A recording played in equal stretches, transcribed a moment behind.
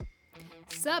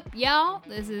What's up, y'all?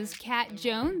 This is Kat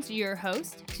Jones, your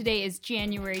host. Today is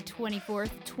January 24th,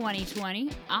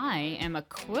 2020. I am a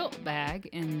Quiltbag,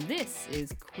 and this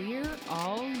is Queer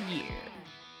All Year.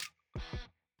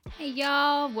 Hey,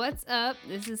 y'all, what's up?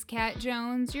 This is Kat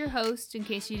Jones, your host, in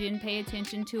case you didn't pay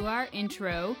attention to our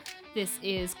intro. This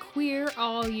is Queer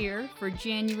All Year for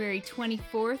January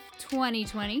 24th,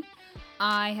 2020.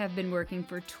 I have been working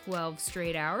for 12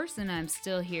 straight hours, and I'm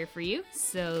still here for you,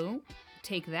 so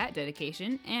take that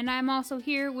dedication. And I'm also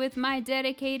here with my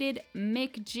dedicated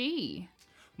Mick G.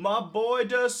 My boy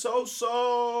does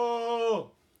so.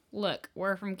 Look,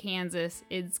 we're from Kansas.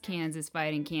 It's Kansas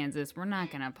fighting Kansas. We're not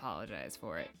gonna apologize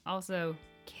for it. Also,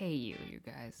 KU, you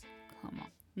guys. Come on.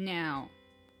 Now,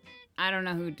 I don't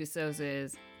know who DeSouza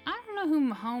is. I don't know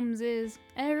who Mahomes is.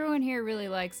 Everyone here really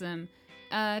likes him.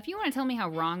 If you want to tell me how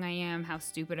wrong I am, how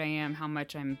stupid I am, how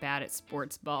much I'm bad at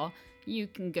sports ball, you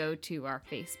can go to our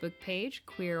Facebook page,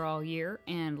 Queer All Year,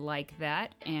 and like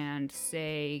that, and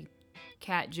say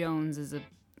Kat Jones is a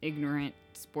ignorant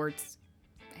sports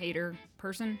hater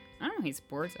person. I don't hate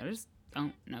sports, I just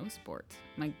don't know sports.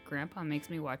 My grandpa makes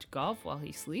me watch golf while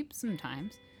he sleeps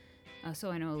sometimes, so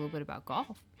I know a little bit about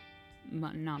golf.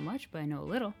 Not much, but I know a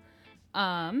little.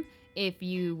 If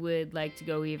you would like to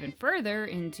go even further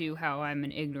into how I'm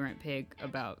an ignorant pig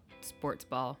about sports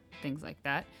ball, things like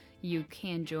that, you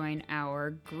can join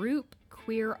our group,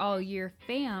 Queer All Year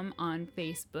Fam, on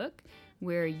Facebook,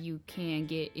 where you can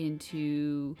get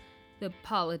into the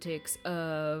politics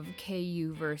of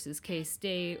KU versus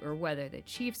K-State, or whether the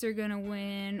Chiefs are gonna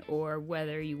win, or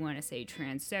whether you want to say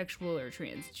transsexual or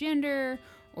transgender,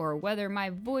 or whether my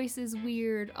voice is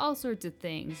weird, all sorts of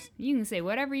things. You can say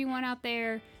whatever you want out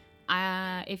there.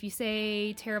 If you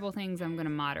say terrible things, I'm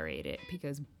gonna moderate it,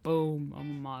 because boom,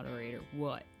 I'm a moderator.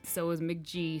 What? So is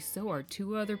McG, so are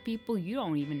two other people you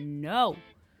don't even know.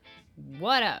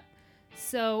 What up?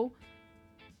 So,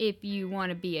 if you want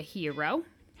to be a hero,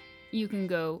 you can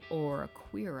go, or a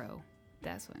queero,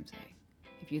 that's what I'm saying.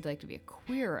 If you'd like to be a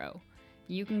queero,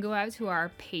 you can go out to our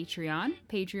Patreon,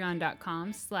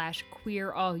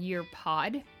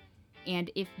 patreon.com/queerallyearpod.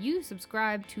 And if you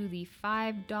subscribe to the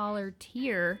 $5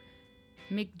 tier,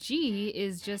 McG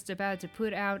is just about to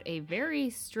put out a very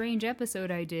strange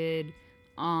episode I did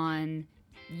on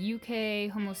UK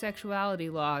homosexuality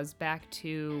laws back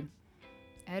to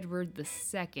Edward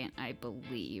II, I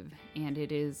believe. And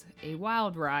it is a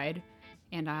wild ride,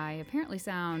 and I apparently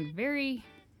sound very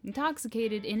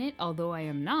intoxicated in it, although I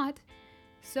am not.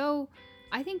 So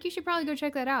I think you should probably go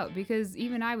check that out, because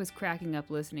even I was cracking up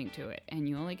listening to it, and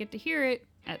you only get to hear it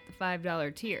at the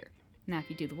 $5 tier. Now, if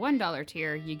you do the $1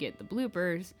 tier, you get the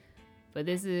bloopers, but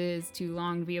this is too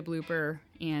long to be a blooper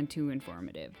and too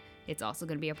informative. It's also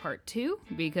going to be a part 2,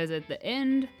 because at the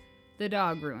end, the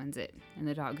dog ruins it, and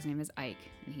the dog's name is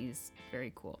Ike, and he's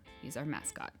very cool. He's our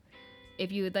mascot.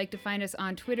 If you would like to find us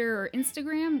on Twitter or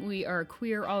Instagram, we are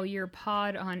Queer All Year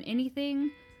Pod on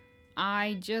anything.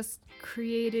 I just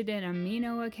created an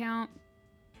amino account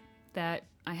that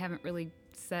I haven't really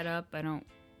set up. I'm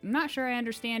not sure I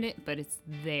understand it, but it's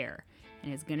there,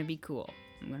 and it's gonna be cool.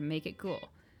 I'm gonna make it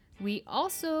cool. We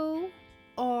also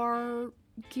are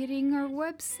getting our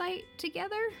website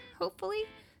together, hopefully.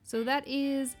 So that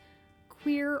is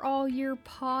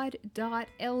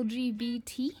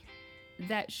queerallyearpod.lgbt.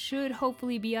 That should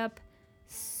hopefully be up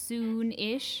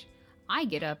soon-ish. I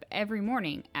get up every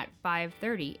morning at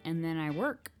 5:30, and then I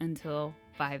work until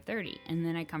 5:30, and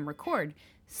then I come record.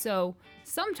 So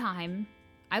sometime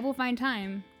I will find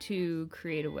time to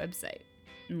create a website.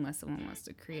 Unless someone wants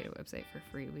to create a website for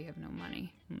free, we have no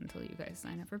money until you guys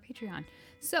sign up for Patreon.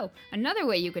 So another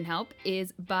way you can help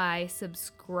is by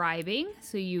subscribing,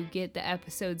 so you get the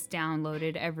episodes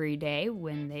downloaded every day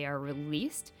when they are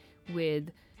released,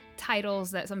 with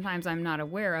titles that sometimes I'm not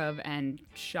aware of and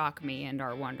shock me and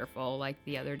are wonderful. Like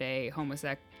the other day,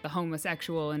 the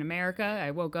homosexual in America.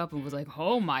 I woke up and was like,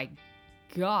 oh my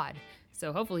god.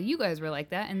 So hopefully you guys were like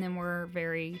that, and then we're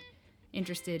very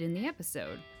interested in the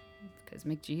episode, because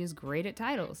McG is great at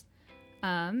titles.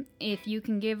 If you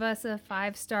can give us a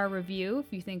 5-star review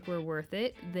if you think we're worth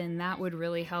it, then that would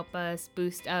really help us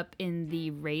boost up in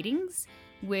the ratings,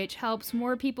 which helps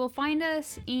more people find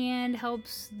us and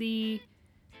helps the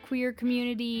queer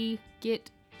community get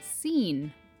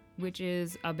seen, which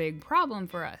is a big problem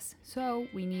for us. So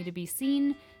we need to be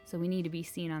seen. So we need to be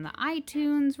seen on the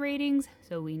iTunes ratings.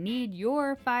 So we need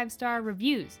your 5-star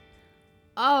reviews.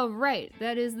 All right,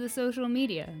 that is the social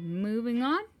media. Moving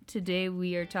on. Today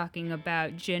we are talking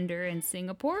about gender in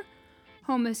Singapore,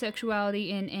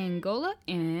 homosexuality in Angola,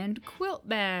 and quilt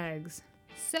bags.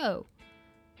 So,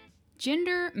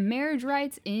 gender marriage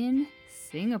rights in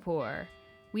Singapore.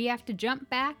 We have to jump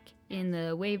back in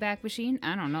the Wayback Machine.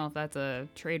 I don't know if that's a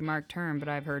trademark term, but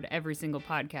I've heard every single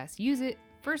podcast use it.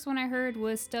 First one I heard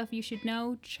was Stuff You Should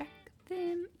Know. Check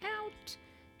them out.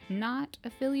 Not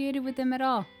affiliated with them at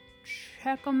all.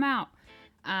 Check them out.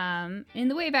 In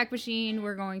the Wayback Machine,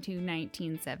 we're going to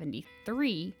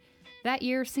 1973. That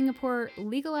year, Singapore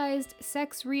legalized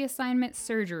sex reassignment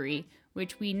surgery,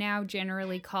 which we now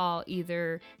generally call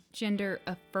either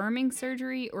gender-affirming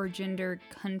surgery or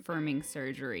gender-confirming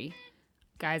surgery.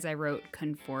 Guys, I wrote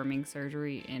conforming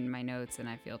surgery in my notes, and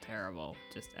I feel terrible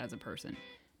just as a person.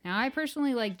 Now, I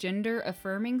personally like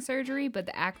gender-affirming surgery, but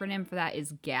the acronym for that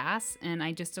is GAS, and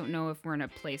I just don't know if we're in a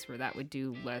place where that would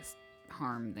do less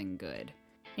harm than good.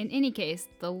 In any case,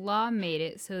 the law made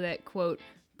it so that, quote,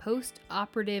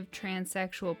 post-operative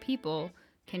transsexual people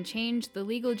can change the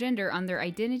legal gender on their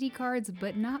identity cards,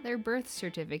 but not their birth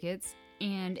certificates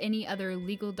and any other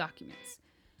legal documents.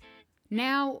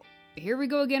 Now, here we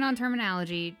go again on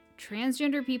terminology.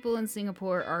 Transgender people in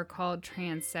Singapore are called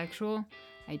transsexual.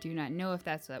 I do not know if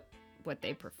that's what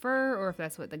they prefer or if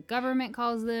that's what the government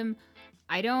calls them.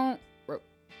 I don't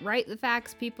write the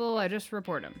facts, people. I just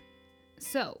report them.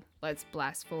 So, let's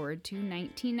blast forward to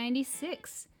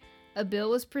 1996. A bill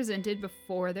was presented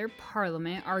before their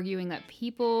parliament arguing that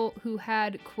people who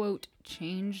had, quote,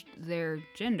 changed their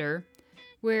gender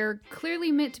were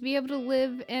clearly meant to be able to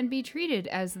live and be treated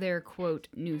as their, quote,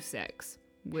 new sex,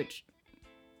 which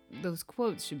those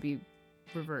quotes should be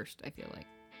reversed, I feel like,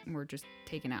 or just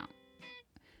taken out.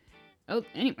 Oh,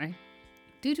 anyway.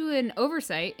 Due to an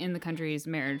oversight in the country's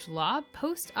marriage law,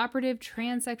 post-operative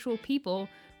transsexual people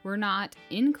were not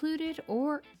included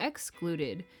or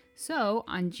excluded. So,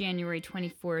 on January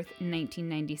 24th,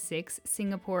 1996,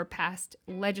 Singapore passed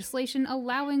legislation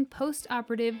allowing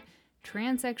post-operative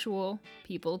transsexual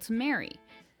people to marry.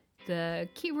 The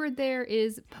keyword there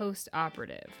is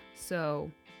post-operative.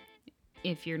 So,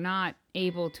 if you're not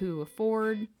able to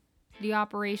afford the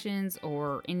operations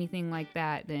or anything like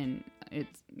that, then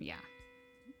it's,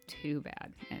 too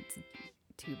bad. It's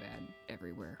too bad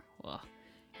everywhere. Ugh.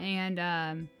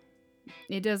 And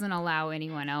it doesn't allow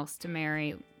anyone else to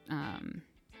marry.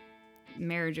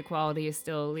 Marriage equality is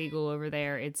still illegal over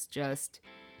there. It's just,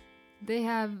 they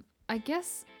have, I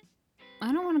guess,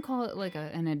 I don't want to call it like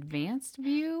an advanced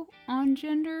view on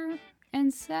gender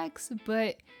and sex,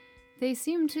 but they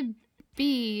seem to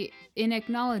be, in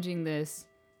acknowledging this,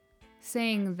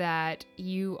 saying that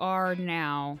you are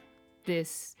now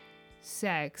this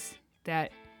sex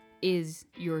that is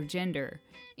your gender,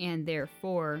 and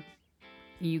therefore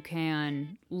you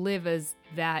can live as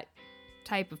that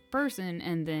type of person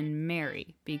and then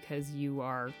marry because you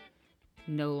are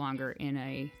no longer in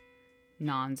a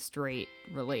non-straight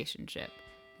relationship.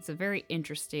 It's a very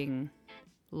interesting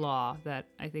law that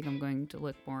I think I'm going to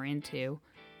look more into.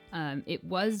 It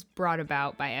was brought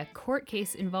about by a court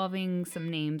case involving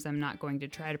some names I'm not going to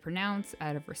try to pronounce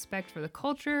out of respect for the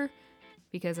culture,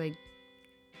 because I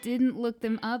didn't look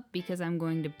them up, because I'm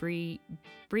going to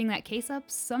bring that case up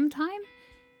sometime.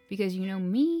 Because you know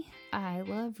me, I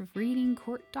love reading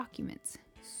court documents.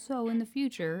 So in the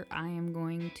future, I am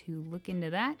going to look into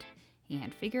that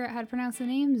and figure out how to pronounce the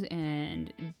names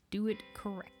and do it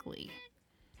correctly.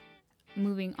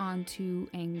 Moving on to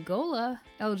Angola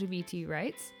LGBT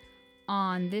rights.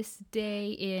 On this day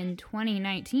in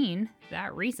 2019,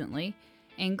 that recently,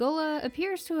 Angola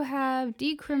appears to have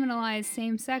decriminalized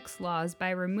same-sex laws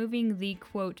by removing the,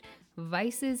 quote,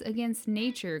 vices against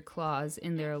nature clause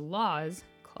in their laws,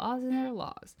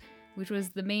 which was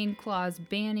the main clause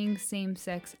banning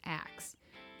same-sex acts.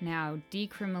 Now,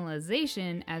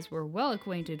 decriminalization, as we're well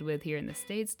acquainted with here in the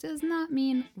States, does not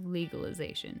mean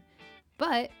legalization.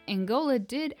 But Angola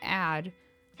did add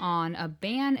on a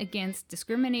ban against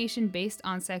discrimination based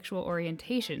on sexual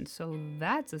orientation, so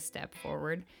that's a step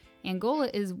forward. Angola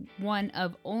is one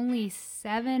of only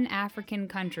 7 African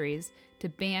countries to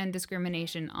ban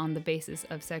discrimination on the basis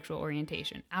of sexual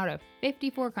orientation. Out of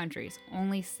 54 countries,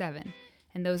 only 7.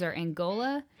 And those are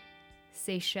Angola,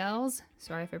 Seychelles,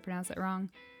 sorry if I pronounced that wrong,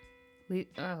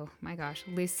 Lesotho,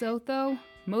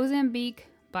 Mozambique,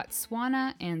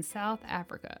 Botswana, and South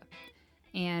Africa.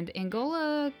 And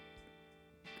Angola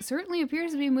certainly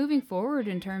appears to be moving forward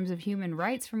in terms of human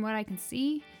rights from what I can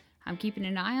see. I'm keeping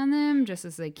an eye on them, just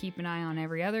as I keep an eye on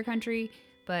every other country,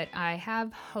 but I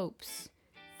have hopes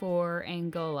for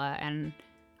Angola, and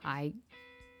I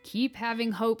keep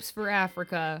having hopes for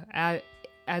Africa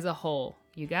as a whole.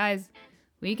 You guys,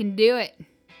 we can do it.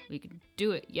 We can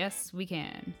do it. Yes, we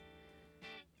can.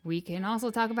 We can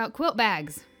also talk about quilt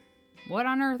bags. What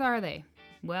on earth are they?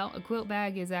 Well, a quilt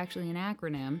bag is actually an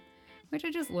acronym, which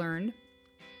I just learned.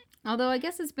 Although I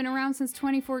guess it's been around since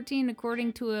 2014,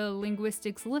 according to a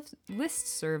linguistics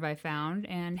listserv I found.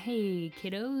 And hey,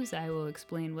 kiddos, I will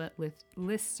explain what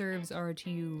listservs are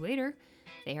to you later.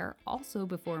 They are also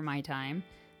before my time.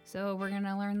 So we're going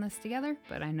to learn this together,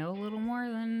 but I know a little more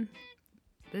than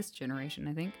this generation,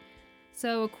 I think.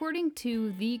 So according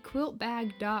to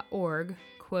thequiltbag.org,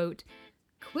 quote,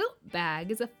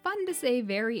 Quiltbag is a fun-to-say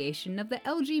variation of the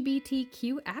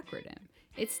LGBTQ acronym.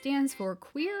 It stands for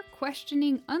Queer,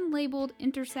 Questioning, Unlabeled,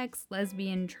 Intersex,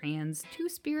 Lesbian, Trans,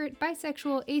 Two-Spirit,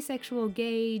 Bisexual, Asexual,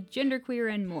 Gay,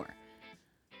 Genderqueer, and more.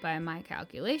 By my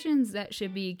calculations, that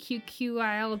should be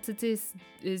QQILTIS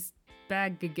is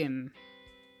bagagim.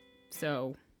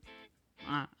 So,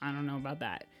 I don't know about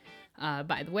that.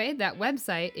 By the way, that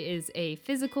website is a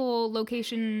physical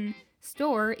location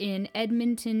store in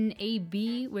Edmonton,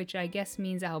 AB, which I guess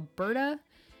means Alberta.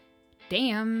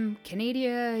 Damn,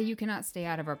 Canada, you cannot stay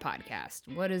out of our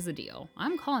podcast. What is the deal?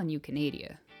 I'm calling you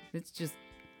Canada. It's just,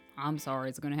 I'm sorry,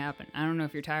 it's going to happen. I don't know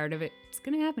if you're tired of it. It's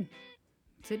going to happen.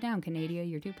 Sit down, Canada.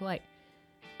 You're too polite.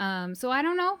 So I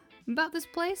don't know about this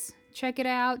place. Check it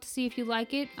out to see if you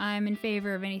like it. I'm in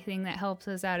favor of anything that helps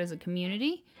us out as a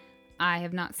community. I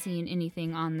have not seen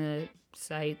anything on the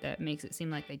site that makes it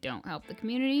seem like they don't help the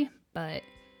community, but,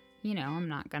 you know, I'm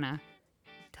not going to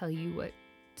tell you what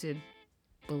to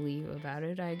believe about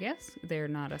it, I guess. They're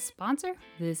not a sponsor.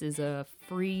 This is a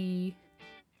free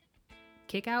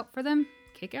kick out for them.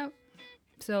 Kick out.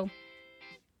 So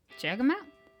check them out.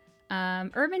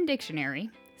 Urban Dictionary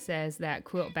says that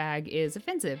Quiltbag is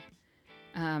offensive.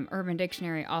 Urban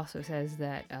Dictionary also says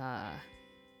that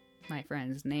my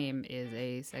friend's name is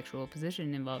a sexual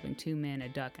position involving two men, a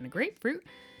duck, and a grapefruit.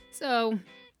 So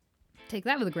take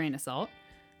that with a grain of salt.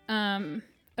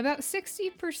 About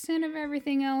 60% of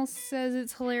everything else says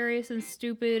it's hilarious and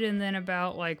stupid, and then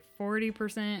about like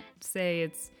 40% say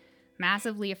it's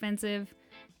massively offensive,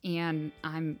 and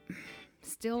I'm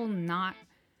still not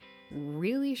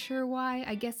really sure why.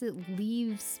 I guess it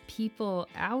leaves people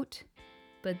out,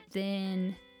 but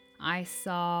then I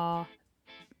saw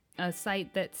a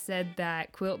site that said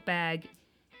that Quiltbag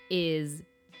is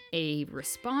a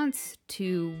response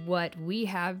to what we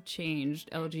have changed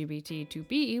LGBT to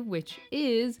be, which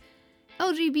is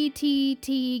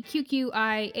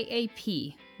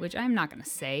LGBTQQIAAP, which I'm not going to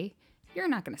say. No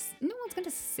one's going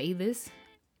to say this.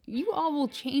 You all will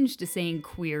change to saying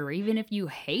queer, even if you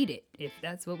hate it, if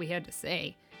that's what we had to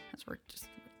say. That's just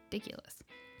ridiculous.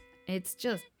 It's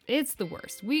the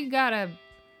worst. We gotta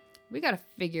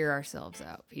figure ourselves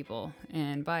out, people.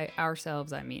 And by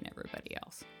ourselves, I mean everybody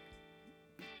else.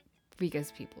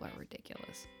 Because people are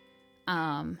ridiculous.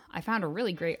 I found a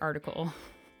really great article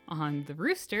on The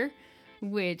Rooster,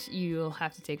 which you'll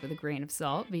have to take with a grain of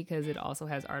salt because it also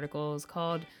has articles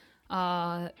called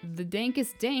The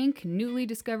Dankest Dank, Newly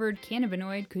Discovered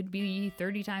Cannabinoid Could Be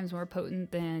 30 Times More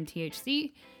Potent Than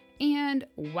THC, and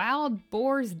Wild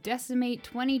Boars Decimate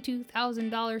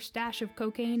 $22,000 Stash of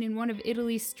Cocaine in One of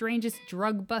Italy's Strangest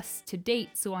Drug Busts to Date,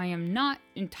 so I am not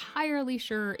entirely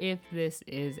sure if this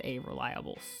is a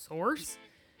reliable source,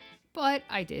 but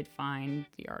I did find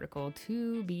the article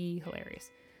to be hilarious.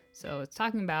 So it's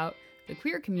talking about the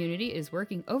queer community is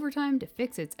working overtime to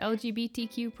fix its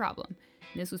LGBTQ problem.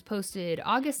 This was posted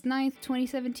August 9th,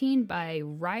 2017 by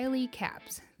Riley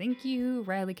Capps. Thank you,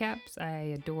 Riley Capps.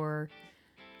 I adore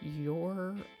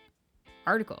your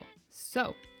article.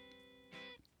 So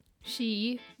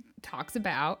she talks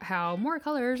about how more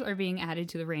colors are being added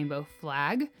to the rainbow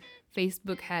flag.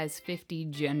 Facebook has 50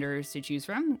 genders to choose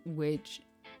from, which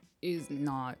is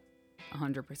not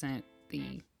 100%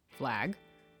 the flag.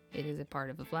 It is a part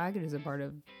of the flag. It is a part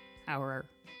of our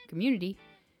community.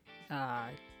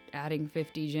 Adding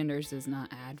 50 genders does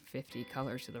not add 50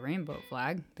 colors to the rainbow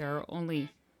flag. There are only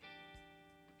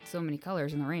so many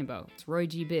colors in the rainbow. It's Roy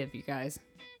G. Biv, you guys.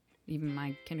 Even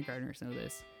my kindergartners know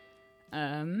this.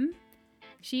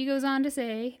 She goes on to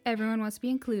say, everyone wants to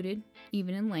be included,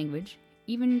 even in language,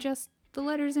 even just the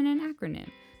letters in an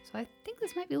acronym. So I think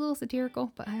this might be a little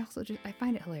satirical, but I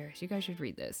find it hilarious. You guys should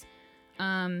read this.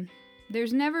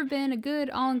 There's never been a good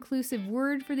all-inclusive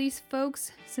word for these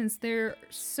folks, since there are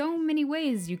so many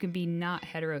ways you can be not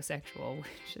heterosexual,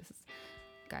 which is,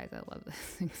 guys, I love this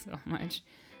thing so much.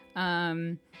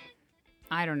 I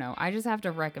don't know. I just have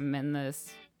to recommend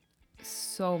this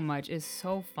so much. It's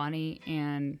so funny,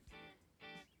 and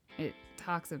it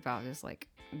talks about just like,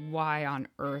 why on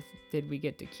earth did we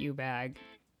get to Quiltbag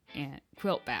and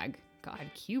Quiltbag?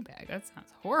 God, Quiltbag, that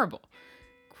sounds horrible.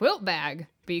 Quiltbag,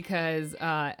 because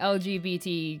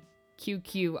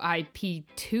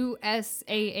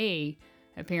LGBTQQIP2SAA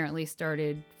apparently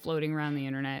started floating around the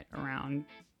internet around,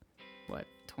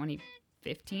 2014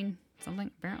 15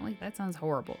 something, apparently. That sounds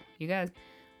horrible. You guys,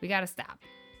 we gotta stop.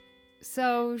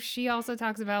 So she also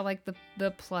talks about like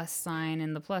the plus sign,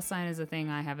 and the plus sign is a thing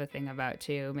I have a thing about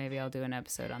too. Maybe I'll do an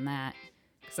episode on that,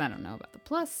 because I don't know about the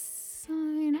plus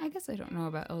sign. I guess I don't know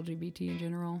about LGBT in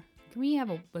general. Can we have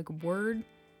a word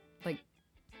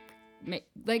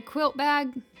like quilt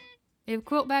bag? If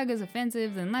quilt bag is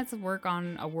offensive, then let's work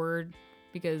on a word,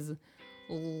 because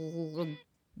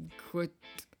quit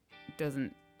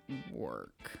doesn't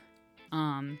work.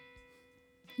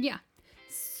 Yeah.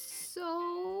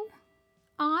 So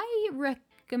I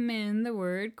recommend the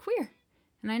word queer.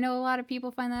 And I know a lot of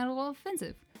people find that a little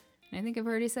offensive. And I think I've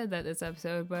already said that this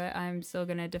episode, but I'm still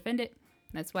going to defend it.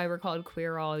 That's why we're called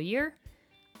Queer All Year.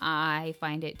 I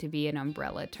find it to be an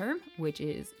umbrella term, which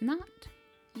is not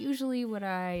usually what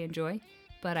I enjoy,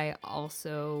 but I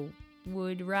also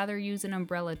would rather use an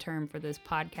umbrella term for this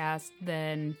podcast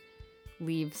than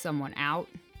leave someone out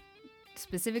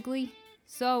specifically.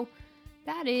 So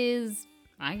that is,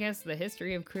 I guess, the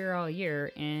history of Queer All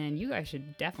Year, and you guys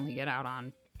should definitely get out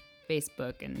on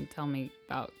Facebook and tell me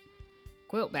about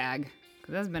Quiltbag,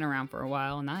 because that's been around for a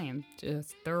while, and I am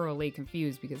just thoroughly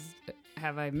confused because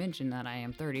have I mentioned that I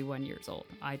am 31 years old?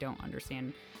 I don't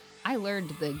understand. I learned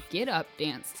the Get Up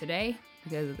dance today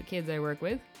because of the kids I work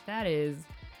with. That is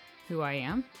who I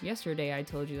am. Yesterday I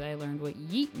told you that I learned what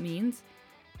yeet means.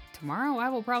 Tomorrow I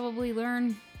will probably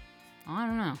learn, I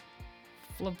don't know,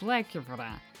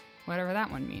 whatever that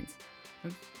one means.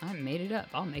 I made it up.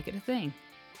 I'll make it a thing.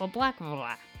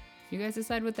 You guys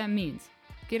decide what that means.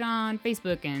 Get on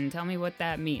Facebook and tell me what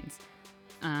that means.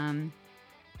 Beyond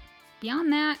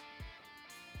that,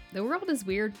 the world is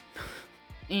weird.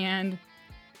 And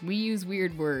we use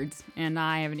weird words. And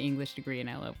I have an English degree and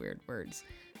I love weird words.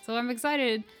 So I'm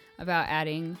excited about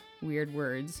adding weird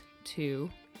words to,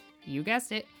 you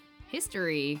guessed it,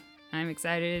 history. I'm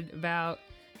excited about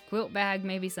Quiltbag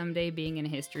maybe someday being in a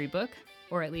history book,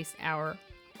 or at least our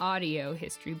audio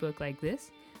history book like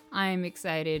this. I'm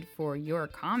excited for your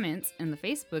comments in the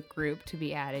Facebook group to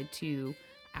be added to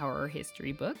our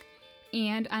history book.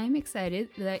 And I'm excited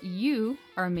that you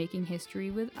are making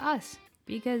history with us,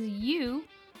 because you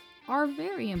are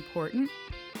very important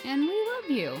and we love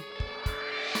you.